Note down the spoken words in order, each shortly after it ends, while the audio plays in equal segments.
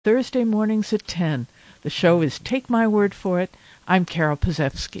Thursday mornings at 10. The show is Take My Word For It. I'm Carol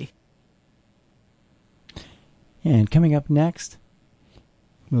Pazewski. And coming up next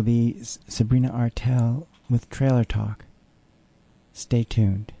will be Sabrina Artel with Trailer Talk. Stay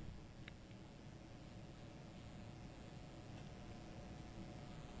tuned.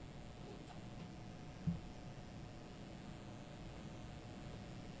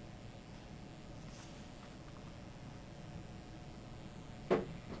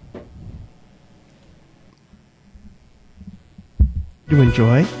 To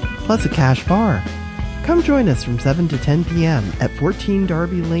enjoy, plus a cash bar. Come join us from 7 to 10 p.m. at 14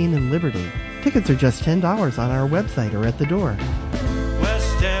 Darby Lane in Liberty. Tickets are just $10 on our website or at the door.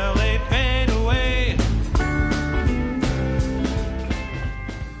 West LA fade away. West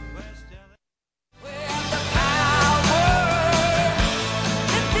LA. We have the power.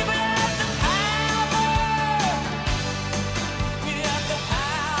 The people have the power. We have the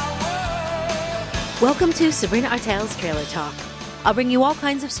power. Welcome to Sabrina Artel's Trailer Talk. I'll bring you all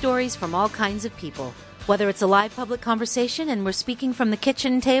kinds of stories from all kinds of people. Whether it's a live public conversation and we're speaking from the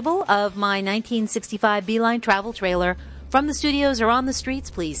kitchen table of my 1965 Beeline travel trailer, from the studios or on the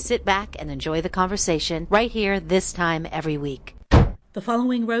streets, please sit back and enjoy the conversation right here this time every week. The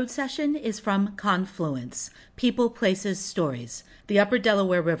following road session is from Confluence, People, Places, Stories, the Upper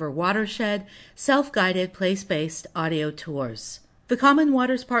Delaware River Watershed, self-guided, place-based audio tours. The Common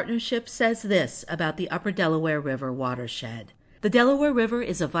Waters Partnership says this about the Upper Delaware River Watershed. The Delaware River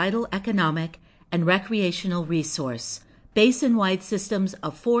is a vital economic and recreational resource. Basin-wide systems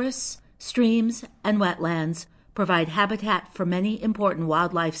of forests, streams, and wetlands provide habitat for many important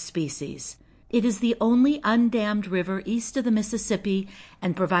wildlife species. It is the only undammed river east of the Mississippi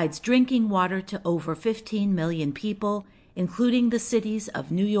and provides drinking water to over 15 million people, including the cities of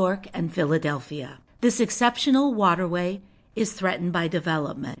New York and Philadelphia. This exceptional waterway is threatened by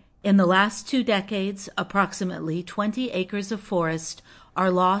development. In the last 2 decades, approximately 20 acres of forest are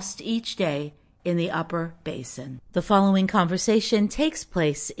lost each day in the Upper Basin. The following conversation takes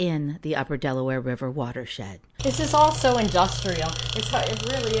place in the Upper Delaware River watershed. This is all so industrial. It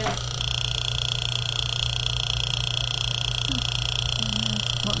really is.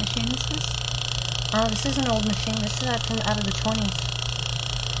 What machine is this? This is an old machine. This is out of the 20s.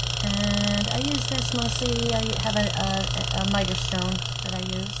 And I use this mostly. I have a miter stone that I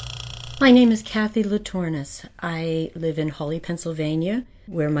use. My name is Kathy Latornis. I live in Hawley, Pennsylvania,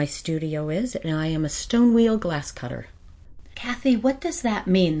 where my studio is, and I am a stone wheel glass cutter. Kathy, what does that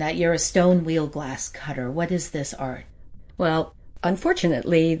mean, that you're a stone wheel glass cutter? What is this art? Well,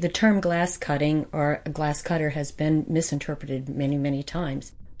 unfortunately, the term glass cutting or a glass cutter has been misinterpreted many, many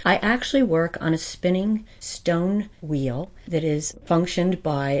times. I actually work on a spinning stone wheel that is functioned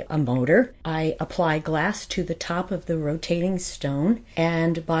by a motor. I apply glass to the top of the rotating stone,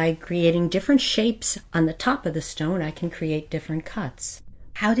 and by creating different shapes on the top of the stone, I can create different cuts.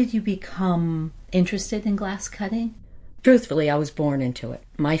 How did you become interested in glass cutting? Truthfully, I was born into it.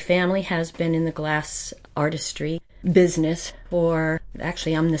 My family has been in the glass artistry business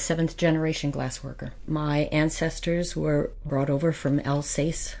actually, I'm the 7th generation glass worker. My ancestors were brought over from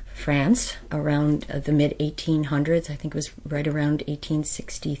Alsace, France, around the mid-1800s. I think it was right around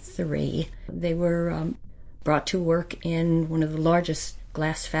 1863. They were brought to work in one of the largest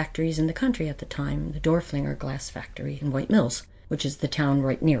glass factories in the country at the time, the Dorflinger Glass Factory in White Mills, which is the town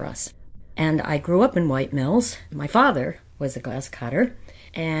right near us. And I grew up in White Mills. My father was a glass cutter,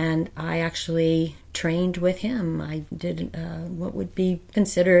 and I actually trained with him. I did what would be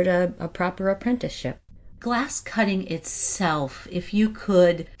considered a proper apprenticeship. Glass cutting itself, if you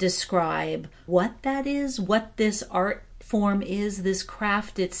could describe what that is, what this art form is, this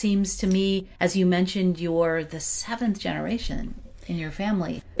craft. It seems to me, as you mentioned, you're the 7th generation in your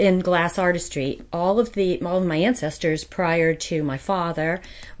family. In glass artistry, all of my ancestors prior to my father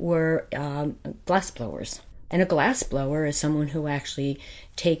were glass blowers. And a glass blower is someone who actually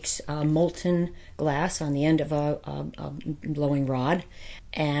takes molten glass on the end of a blowing rod,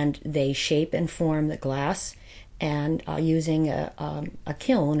 and they shape and form the glass and using a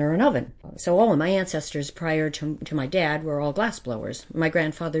kiln or an oven. So all of my ancestors prior to my dad were all glass blowers. My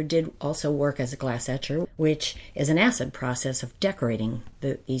grandfather did also work as a glass etcher, which is an acid process of decorating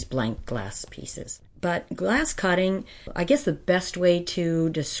these blank glass pieces. But glass cutting, I guess the best way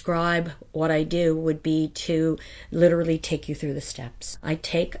to describe what I do would be to literally take you through the steps. I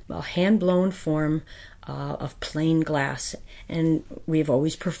take a hand-blown form of plain glass, and we've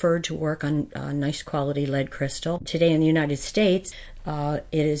always preferred to work on nice quality lead crystal. Today in the United States, it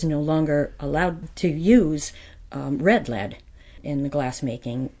is no longer allowed to use red lead in the glass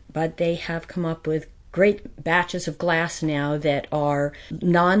making, but they have come up with great batches of glass now that are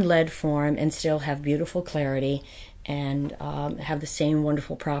non-lead form and still have beautiful clarity and have the same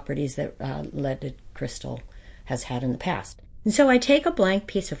wonderful properties that leaded crystal has had in the past. And so I take a blank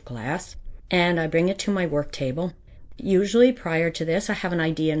piece of glass and I bring it to my work table. Usually prior to this, I have an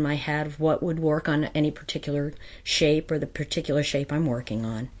idea in my head of what would work on any particular shape or the particular shape I'm working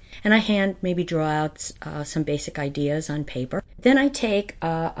on. And I maybe draw out some basic ideas on paper. Then I take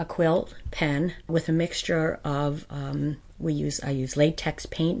a quilt pen with a mixture of, I use latex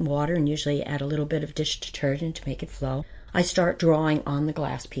paint and water, and usually add a little bit of dish detergent to make it flow. I start drawing on the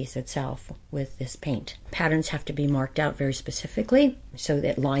glass piece itself with this paint. Patterns have to be marked out very specifically so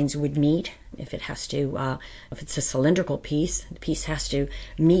that lines would meet. If it's a cylindrical piece, the piece has to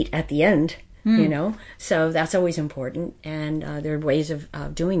meet at the end, So that's always important. And there are ways of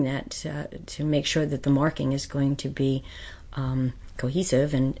doing that to make sure that the marking is going to be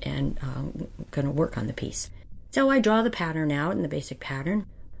cohesive and going to work on the piece. So I draw the pattern out in the basic pattern,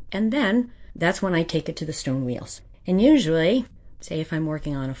 and then that's when I take it to the stone wheels. And usually, say if I'm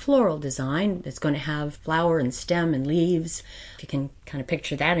working on a floral design that's going to have flower and stem and leaves, if you can kind of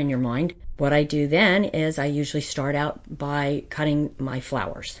picture that in your mind, what I do then is I usually start out by cutting my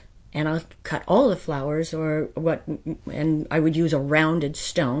flowers. And I'll cut all the flowers and I would use a rounded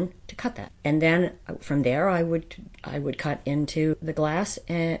stone to cut that. And then from there I would cut into the glass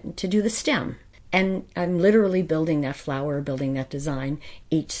and to do the stem. And I'm literally building that flower, building that design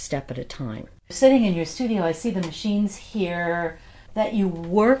each step at a time. Sitting in your studio, I see the machines here that you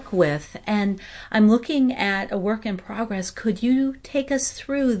work with, and I'm looking at a work in progress. Could you take us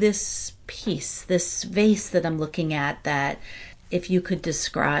through this piece, this vase that I'm looking at, that if you could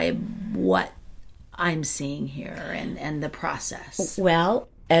describe what I'm seeing here and the process? Well,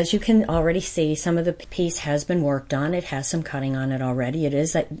 as you can already see, some of the piece has been worked on. It has some cutting on it already. It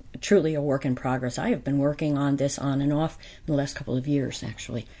is truly a work in progress. I have been working on this on and off in the last couple of years,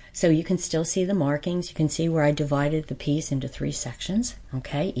 actually. So you can still see the markings. You can see where I divided the piece into 3 sections,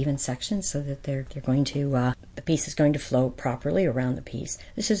 okay, even sections, so that they're going to the piece is going to flow properly around the piece.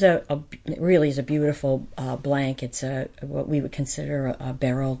 This is really is a beautiful blank. It's what we would consider a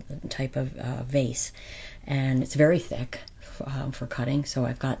barrel type of vase, and it's very thick for cutting. So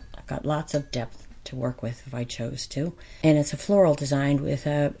I've got lots of depth to work with if I chose to, and it's a floral design with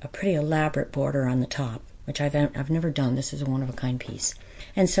a pretty elaborate border on the top, which I've never done. This is a one-of-a-kind piece.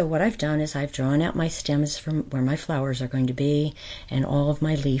 And so what I've done is I've drawn out my stems from where my flowers are going to be and all of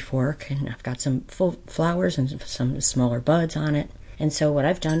my leaf work, and I've got some full flowers and some smaller buds on it. And so what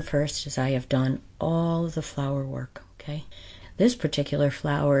I've done first is I have done all of the flower work, okay? This particular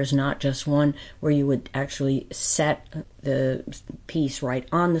flower is not just one where you would actually set the piece right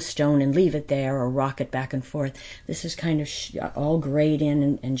on the stone and leave it there or rock it back and forth. This is kind of all grayed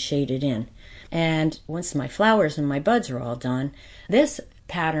in and shaded in. And once my flowers and my buds are all done, this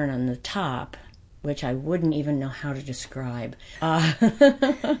pattern on the top, which I wouldn't even know how to describe, I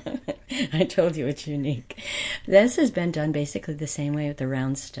told you it's unique. This has been done basically the same way with the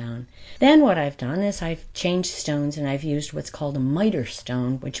round stone. Then what I've done is I've changed stones and I've used what's called a miter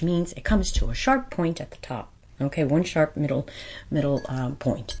stone, which means it comes to a sharp point at the top. Okay, one sharp middle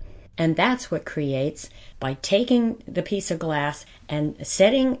point. And that's what creates, by taking the piece of glass and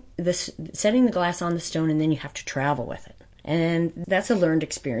setting the glass on the stone, and then you have to travel with it. And that's a learned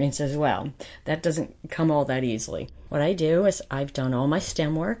experience as well. That doesn't come all that easily. What I do is I've done all my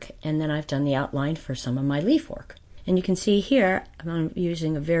stem work, and then I've done the outline for some of my leaf work. And you can see here, I'm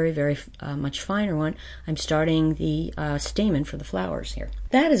using a very, very much finer one. I'm starting the stamen for the flowers here.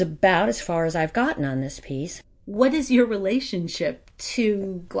 That is about as far as I've gotten on this piece. What is your relationship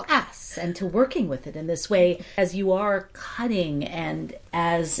to glass and to working with it in this way as you are cutting and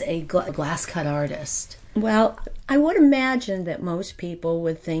as a glass cut artist? Well, I would imagine that most people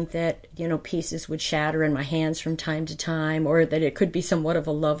would think that, pieces would shatter in my hands from time to time, or that it could be somewhat of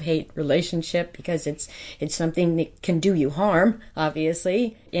a love-hate relationship because it's something that can do you harm,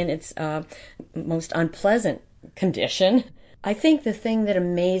 obviously, in its most unpleasant condition. I think the thing that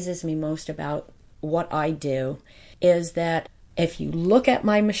amazes me most about what I do is that if you look at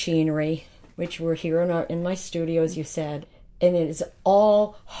my machinery, which we're here in my studio, as you said, and it is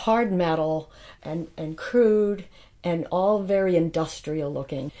all hard metal and crude and all very industrial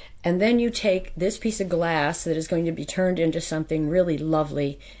looking. And then you take this piece of glass that is going to be turned into something really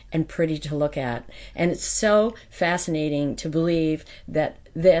lovely and pretty to look at. And it's so fascinating to believe that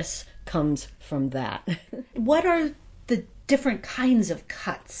this comes from that. What are the different kinds of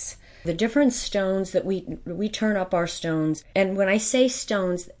cuts The different stones that we turn up our stones, and when I say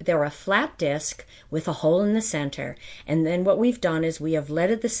stones, they're a flat disc with a hole in the center, and then what we've done is we have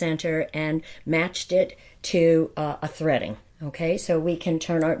leaded the center and matched it to a threading. Okay, so we can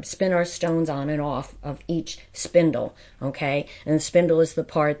spin our stones on and off of each spindle. Okay, and the spindle is the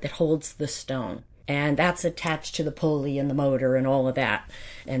part that holds the stone, and that's attached to the pulley and the motor and all of that,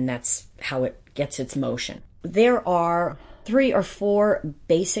 and that's how it gets its motion. There are 3 or 4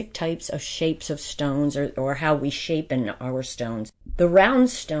 basic types of shapes of stones, or how we shape in our stones. The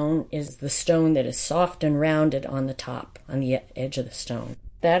round stone is the stone that is soft and rounded on the top, on the edge of the stone.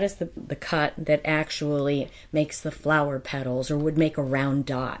 That is the cut that actually makes the flower petals, or would make a round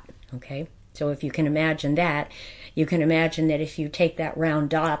dot, okay? So if you can imagine that, you can imagine that if you take that round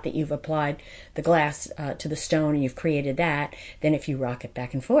dot that you've applied the glass to the stone and you've created that, then if you rock it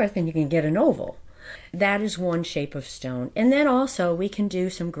back and forth, then you can get an oval. That is one shape of stone. And then also we can do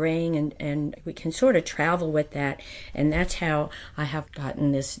some graying and we can sort of travel with that. And that's how I have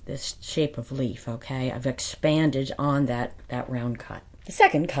gotten this shape of leaf, okay? I've expanded on that round cut. The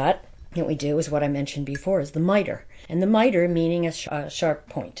second cut that we do is what I mentioned before, is the miter. And the miter meaning a sharp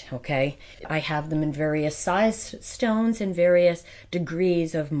point, okay? I have them in various size stones and various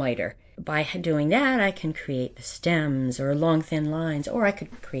degrees of miter. By doing that, I can create the stems or long thin lines, or I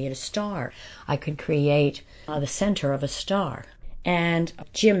could create a star. I could create the center of a star. And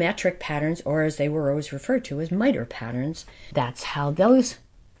geometric patterns, or as they were always referred to as miter patterns, that's how those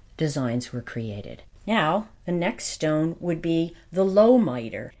designs were created. Now, the next stone would be the low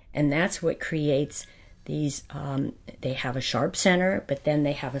miter, and that's what creates these, they have a sharp center, but then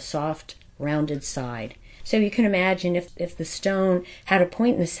they have a soft, rounded side. So you can imagine if the stone had a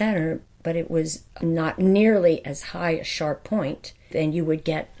point in the center, but it was not nearly as high a sharp point, then you would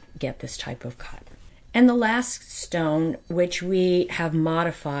get this type of cut. And the last stone, which we have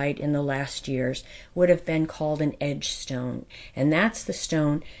modified in the last years, would have been called an edge stone. And that's the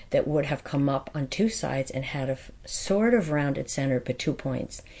stone that would have come up on 2 sides and had a sort of rounded center, but 2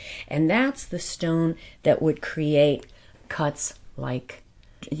 points. And that's the stone that would create cuts like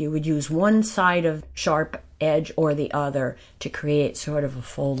you would use one side of sharp edge or the other to create sort of a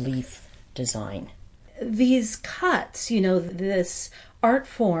full leaf design. These cuts, this art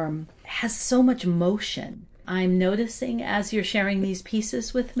form has so much motion. I'm noticing as you're sharing these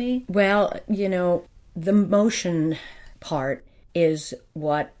pieces with me. Well, the motion part is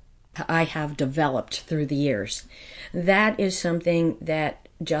what I have developed through the years. That is something that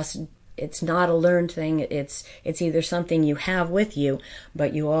it's not a learned thing. It's either something you have with you,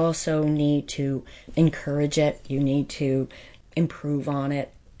 but you also need to encourage it. You need to improve on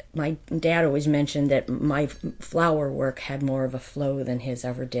it. My dad always mentioned that my flower work had more of a flow than his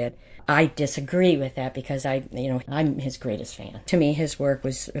ever did. I disagree with that because I'm his greatest fan. To me, his work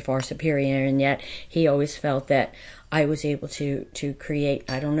was far superior, and yet he always felt that I was able to create,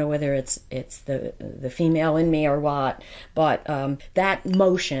 I don't know whether it's the female in me or what, but that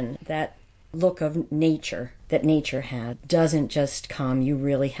motion, that look of nature that nature had doesn't just come. You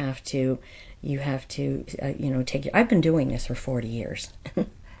really have to, take, I've been doing this for 40 years.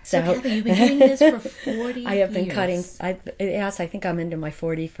 So Kathy, you've been doing this for 40 years. I have been cutting. Yes, I think I'm into my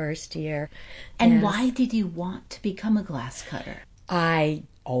 41st year. And yes. Why did you want to become a glass cutter? I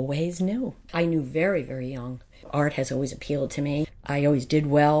always knew. I knew very, very young. Art has always appealed to me. I always did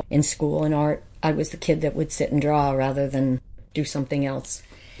well in school in art. I was the kid that would sit and draw rather than do something else.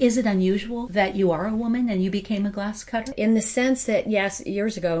 Is it unusual that you are a woman and you became a glass cutter? In the sense that, yes,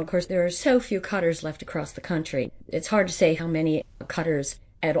 years ago, of course, there are so few cutters left across the country. It's hard to say how many cutters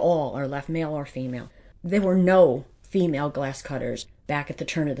at all are left, male or female. There were no female glass cutters back at the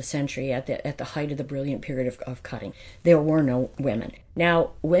turn of the century, at the height of the brilliant period of cutting. There were no women.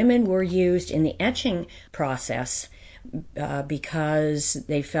 Now, women were used in the etching process because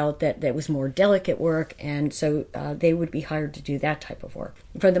they felt that was more delicate work, and so they would be hired to do that type of work.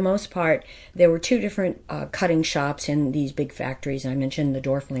 For the most part, there were 2 different cutting shops in these big factories. I mentioned the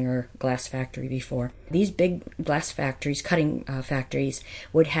Dorflinger glass factory before. These big glass factories, cutting factories,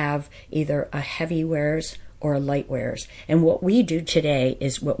 would have either a heavy wares or a light wares. And what we do today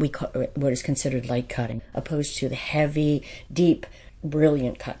is what is considered light cutting, opposed to the heavy, deep,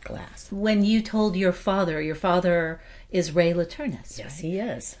 brilliant cut glass. When you told your father is Ray Laternis. Yes, he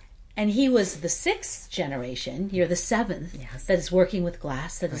is. And he was the 6th generation, you're the 7th, yes, that is working with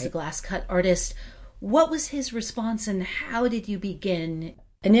glass, that is a glass cut artist. What was his response and how did you begin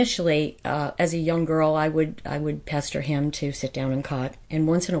Initially, as a young girl, I would pester him to sit down and cut, and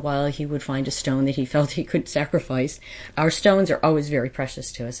once in a while he would find a stone that he felt he could sacrifice. Our stones are always very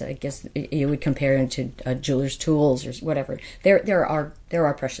precious to us. I guess you would compare them to jeweler's tools or whatever. There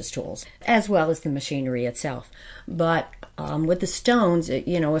are precious tools, as well as the machinery itself. But with the stones,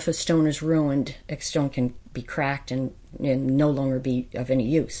 if a stone is ruined, a stone can be cracked and no longer be of any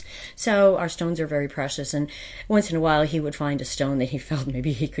use. So our stones are very precious, and once in a while he would find a stone that he felt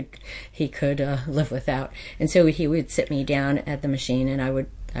maybe he could live without, and so he would sit me down at the machine, and I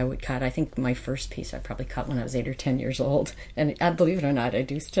would cut. I think my first piece I probably cut when I was 8 or 10 years old, and believe it or not, I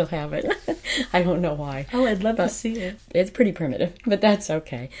do still have it. I don't know why. Oh, I'd love to see it. It's pretty primitive, but that's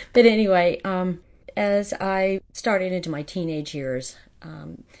okay. But anyway, as I started into my teenage years,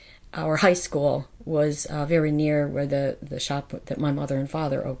 our high school was very near where the shop that my mother and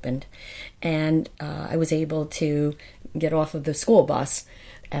father opened, and I was able to get off of the school bus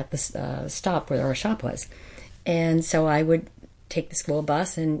at the stop where our shop was, and so I would take the school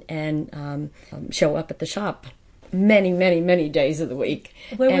bus and show up at the shop many days of the week.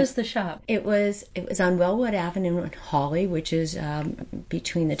 Where was the shop? It was on Wellwood Avenue in Hawley, which is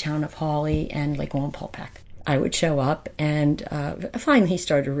between the town of Hawley and Lake Wallenpaupack. I would show up, and finally he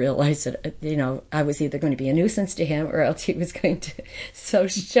started to realize that, I was either going to be a nuisance to him or else he was going to show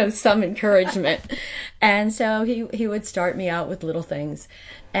some encouragement. And so he would start me out with little things.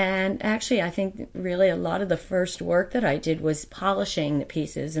 And actually, I think really a lot of the first work that I did was polishing the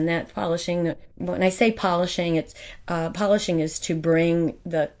pieces. And that polishing, when I say polishing, it's polishing is to bring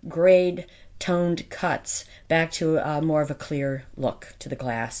the grade toned cuts back to more of a clear look to the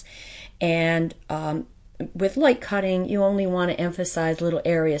glass. And with light cutting, you only want to emphasize little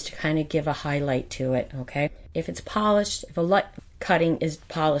areas to kind of give a highlight to it, okay? If it's polished, if a light cutting is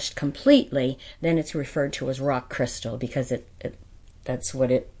polished completely, then it's referred to as rock crystal because that's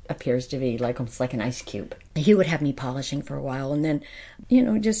what it appears to be, almost like an ice cube. He would have me polishing for a while, and then,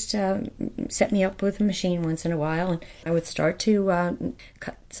 just set me up with a machine once in a while, and I would start to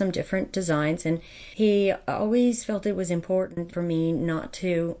cut some different designs. And he always felt it was important for me not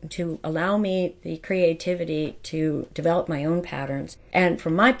to allow me the creativity to develop my own patterns. And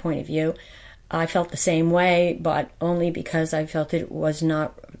from my point of view, I felt the same way, but only because I felt it was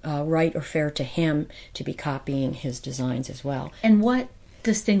not right or fair to him to be copying his designs as well. And what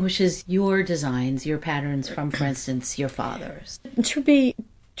distinguishes your designs, your patterns from, for instance, your father's? To be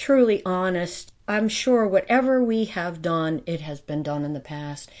truly honest, I'm sure whatever we have done, it has been done in the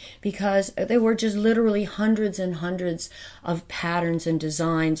past, because there were just literally hundreds and hundreds of patterns and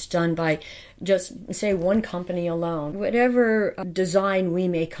designs done by just, say, one company alone. Whatever design we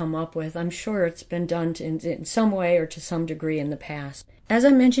may come up with, I'm sure it's been done in some way or to some degree in the past. As I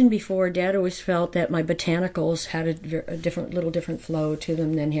mentioned before, Dad always felt that my botanicals had a different flow to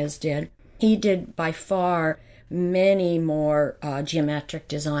them than his did. He did by far many more geometric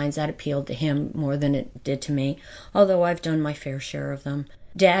designs that appealed to him more than it did to me, although I've done my fair share of them.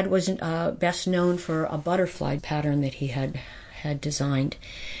 Dad was best known for a butterfly pattern that he had designed,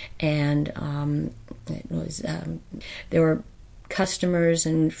 and it was there were customers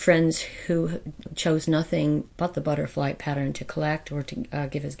and friends who chose nothing but the butterfly pattern to collect or to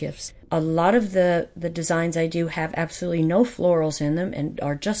give as gifts. A lot of the designs I do have absolutely no florals in them and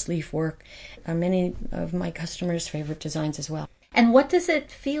are just leaf work. Many of my customers' favorite designs as well. And what does it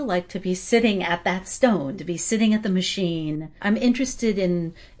feel like to be sitting at that stone, to be sitting at the machine? I'm interested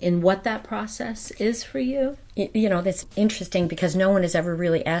in what that process is for you. That's interesting because no one has ever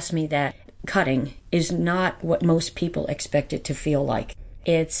really asked me that. Cutting is not what most people expect it to feel like.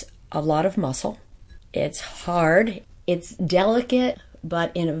 It's a lot of muscle. It's hard. It's delicate,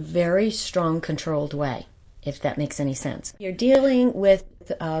 but in a very strong, controlled way, if that makes any sense. You're dealing with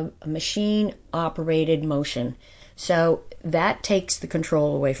a machine-operated motion, so that takes the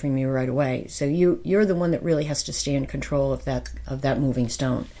control away from you right away. So you're the one that really has to stay in control of that moving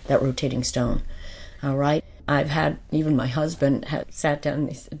stone, that rotating stone. All right? I've had, even my husband had sat down and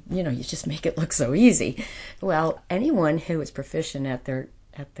he said, you just make it look so easy. Well, anyone who is proficient at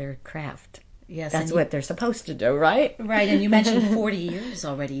their craft, yes, that's what they're supposed to do, right? Right, and you mentioned 40 years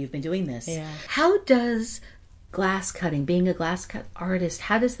already you've been doing this. Yeah. How does glass cutting, being a glass cut artist,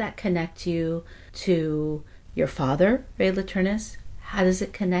 how does that connect you to your father, Ray Laternis? How does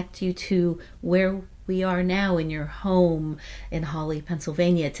it connect you to where we are now in your home in Hawley,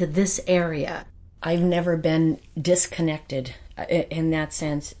 Pennsylvania, to this area? I've never been disconnected in that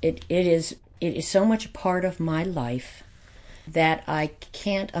sense. It is so much a part of my life that I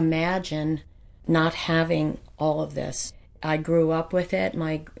can't imagine not having all of this. I grew up with it.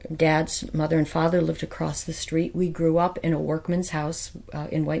 My dad's mother and father lived across the street. We grew up in a workman's house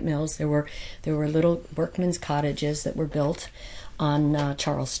in White Mills. There were little workman's cottages that were built on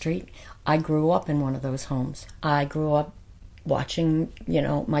Charles Street. I grew up in one of those homes. I grew up watching,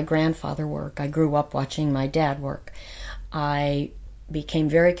 my grandfather work. I grew up watching my dad work. I became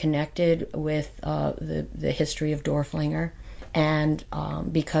very connected with the history of Dorflinger. And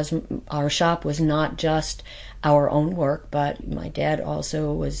because our shop was not just our own work, but my dad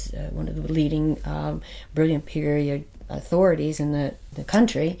also was one of the leading brilliant period authorities in the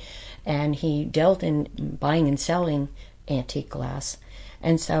country, and he dealt in buying and selling antique glass.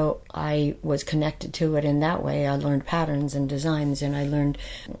 And so I was connected to it in that way. I learned patterns and designs, and I learned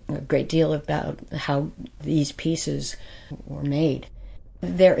a great deal about how these pieces were made.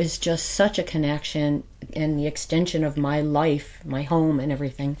 There is just such a connection and the extension of my life, my home and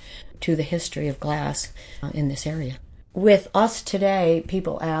everything, to the history of glass in this area. With us today,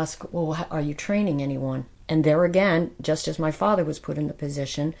 people ask, well, are you training anyone? And there again, just as my father was put in the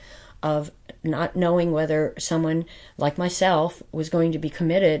position of not knowing whether someone like myself was going to be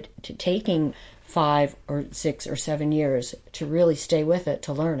committed to taking 5 or 6 or 7 years to really stay with it,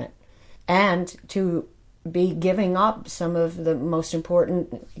 to learn it, and to be giving up some of the most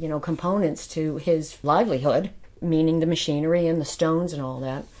important, components to his livelihood, meaning the machinery and the stones and all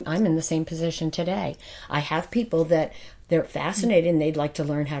that. I'm in the same position today. I have people that they're fascinated and they'd like to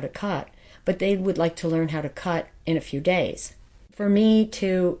learn how to cut, but they would like to learn how to cut in a few days. For me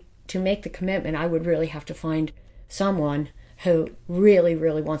to make the commitment, I would really have to find someone who really,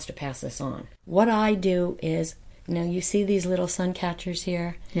 really wants to pass this on. What I do is, you see these little sun catchers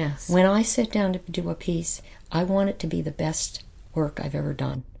here? Yes. When I sit down to do a piece, I want it to be the best work I've ever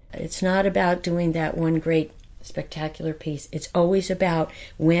done. It's not about doing that one great, spectacular piece. It's always about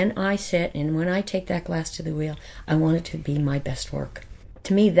when I sit and when I take that glass to the wheel, I want it to be my best work.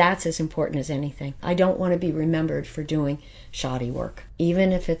 To me, that's as important as anything. I don't want to be remembered for doing shoddy work,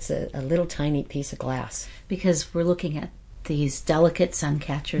 even if it's a little tiny piece of glass. Because we're looking at these delicate sun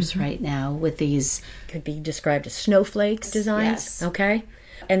catchers right now with these... Could be described as snowflakes designs, yes. Okay?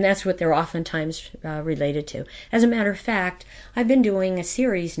 And that's what they're oftentimes related to. As a matter of fact, I've been doing a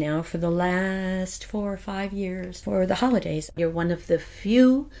series now for the last 4 or 5 years for the holidays. You're one of the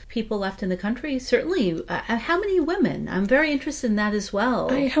few people left in the country, certainly. How many women? I'm very interested in that as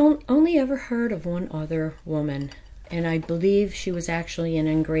well. I only ever heard of one other woman, and I believe she was actually an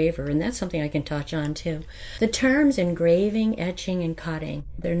engraver, and that's something I can touch on too. The terms engraving, etching, and cutting,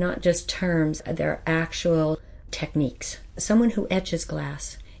 they're not just terms, they're actual techniques. Someone who etches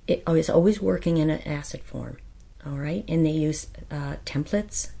glass is always working in an acid form, all right? And they use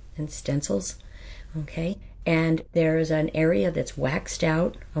templates and stencils, okay? And there's an area that's waxed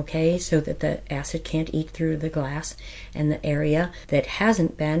out, okay, so that the acid can't eat through the glass, and the area that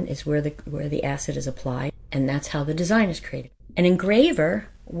hasn't been is where the acid is applied, and that's how the design is created. An engraver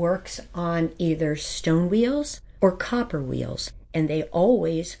works on either stone wheels or copper wheels, and they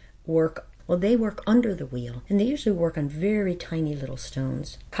always work under the wheel, and they usually work on very tiny little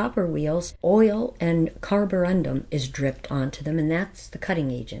stones. Copper wheels, oil and carborundum is dripped onto them, and that's the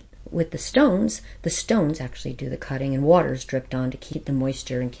cutting agent. With the stones actually do the cutting, and water is dripped on to keep the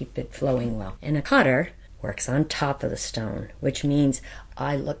moisture and keep it flowing well. And a cutter works on top of the stone, which means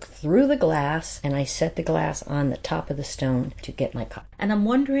I look through the glass and I set the glass on the top of the stone to get my cut. And I'm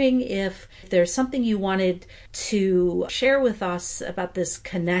wondering if there's something you wanted to share with us about this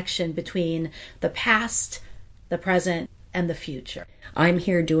connection between the past, the present, and the future. I'm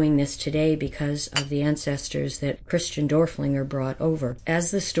here doing this today because of the ancestors that Christian Dorflinger brought over.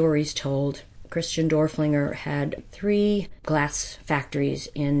 As the story's told, Christian Dorflinger had 3 glass factories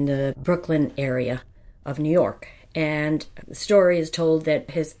in the Brooklyn area of New York. And the story is told that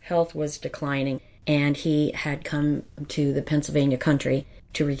his health was declining and he had come to the Pennsylvania country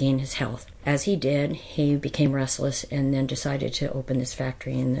to regain his health. As he did, he became restless and then decided to open this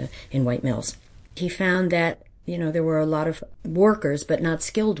factory in White Mills. He found that there were a lot of workers, but not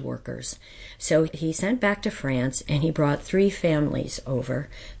skilled workers. So he sent back to France, and he brought 3 families over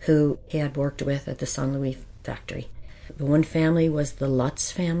who he had worked with at the Saint Louis factory. The one family was the Lutz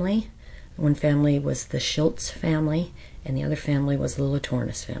family, one family was the Schultz family, and the other family was the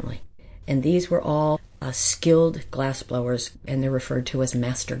Latornis family. And these were all skilled glassblowers, and they're referred to as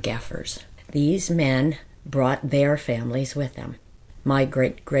master gaffers. These men brought their families with them. My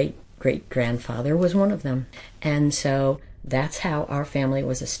great-great-great-grandfather was one of them. And so that's how our family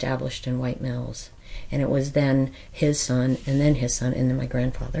was established in White Mills. And it was then his son, and then his son, and then my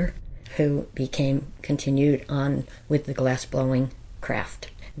grandfather, who continued on with the glassblowing craft.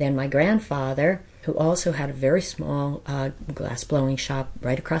 Then my grandfather who also had a very small glass blowing shop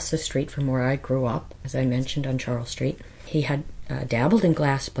right across the street from where I grew up, as I mentioned, on Charles Street. He had dabbled in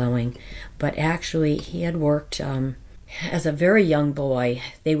glass blowing, but actually he had worked as a very young boy.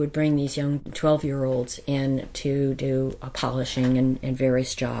 They would bring these young 12-year-olds in to do polishing and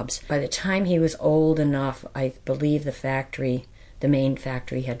various jobs. By the time he was old enough, I believe the main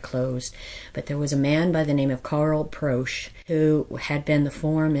factory had closed. But there was a man by the name of Karl Prosch who had been the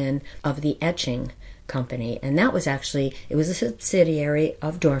foreman of the etching company, and that was actually, it was a subsidiary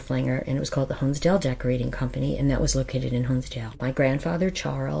of Dorflinger, and it was called the Honesdale Decorating Company, and that was located in Honesdale. My grandfather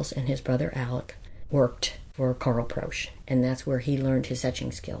Charles and his brother Alec worked for Karl Prosch, and that's where he learned his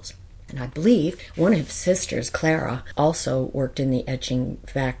etching skills. And I believe one of his sisters, Clara, also worked in the etching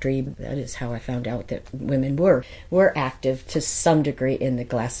factory. That is how I found out that women were active to some degree in the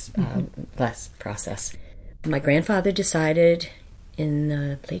glass process. My grandfather decided in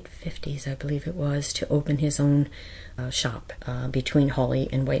the late 50s, I believe it was, to open his own shop between Hawley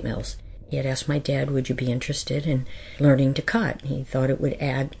and White Mills. He had asked my dad, would you be interested in learning to cut? He thought it would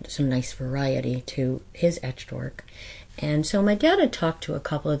add some nice variety to his etched work. And so my dad had talked to a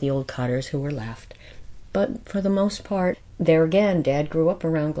couple of the old cutters who were left. But for the most part, there again, Dad grew up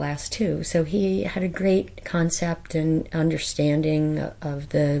around glass too, so he had a great concept and understanding of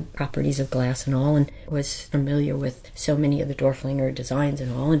the properties of glass and all, and was familiar with so many of the Dorflinger designs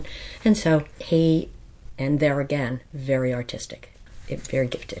and all. And so he, and there again, very artistic, very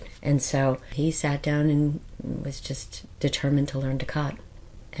gifted. And so he sat down and was just determined to learn to cut.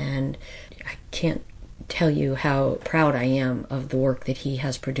 And I can't tell you how proud I am of the work that he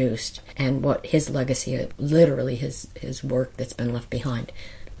has produced and what his legacy, literally his work that's been left behind.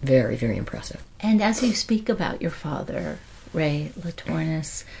 Very, very impressive. And as you speak about your father, Ray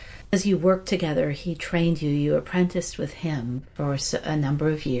Latourneau, as you worked together, he trained you, you apprenticed with him for a number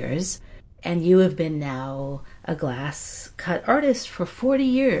of years, and you have been now a glass cut artist for 40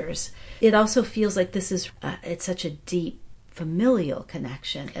 years. It also feels like this is, it's such a deep familial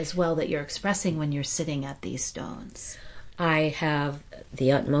connection as well that you're expressing when you're sitting at these stones. I have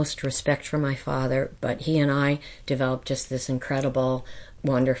the utmost respect for my father, but he and I developed just this incredible,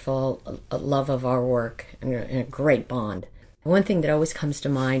 wonderful love of our work and a great bond. One thing that always comes to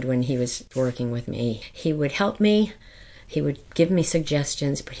mind when he was working with me, he would help me, he would give me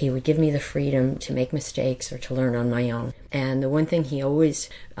suggestions, but he would give me the freedom to make mistakes or to learn on my own. And the one thing he always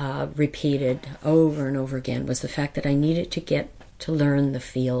repeated over and over again was the fact that I needed to get to learn the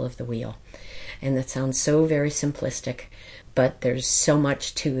feel of the wheel. And that sounds so very simplistic, but there's so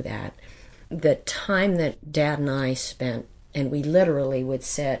much to that. The time that Dad and I spent, and we literally would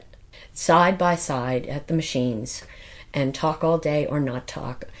sit side by side at the machines and talk all day or not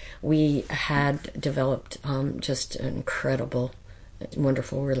talk. We had developed just an incredible,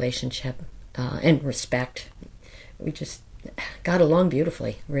 wonderful relationship and respect. We just got along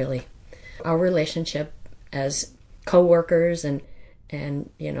beautifully, really. Our relationship as co-workers and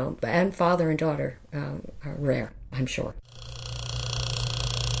you know, and father and daughter are rare, I'm sure.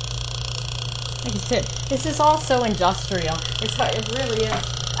 Like I said, this is all so industrial. It's hard, it really is.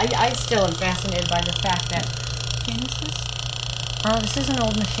 I still am fascinated by the fact that. What is this? Oh, this is an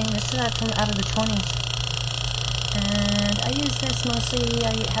old machine. This is from out of the 20s. And I use this mostly.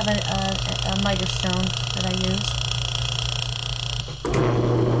 I have a miter stone that I use.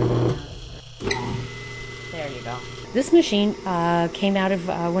 There you go. This machine came out of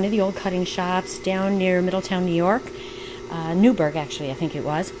one of the old cutting shops down near Middletown, New York. Newburgh, actually, I think it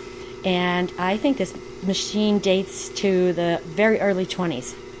was. And I think this machine dates to the very early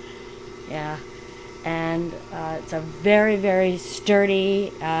 20s. Yeah. And it's a very, very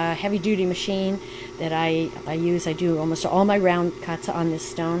sturdy, heavy-duty machine that I use. I do almost all my round cuts on this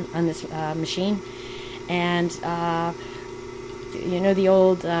stone, on this machine. And you know the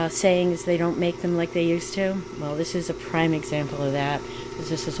old saying is they don't make them like they used to? Well, this is a prime example of that.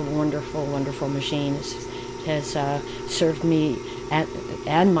 This is a wonderful, wonderful machine. It has served me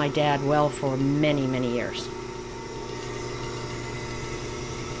and my dad well for many, many years.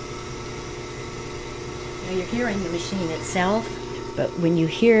 Now you're hearing the machine itself, but when you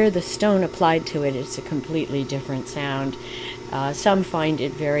hear the stone applied to it, it's a completely different sound. Some find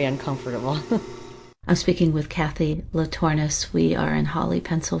it very uncomfortable. I'm speaking with Kathy Latourneau. We are in Hawley,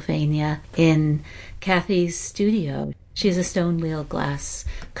 Pennsylvania, in Kathy's studio. She's a stone wheel glass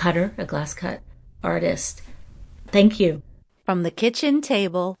cutter, a glass cut artist. Thank you. From the kitchen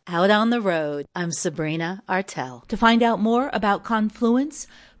table out on the road, I'm Sabrina Artel. To find out more about Confluence,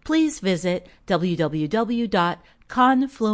 please visit www.confluence.com.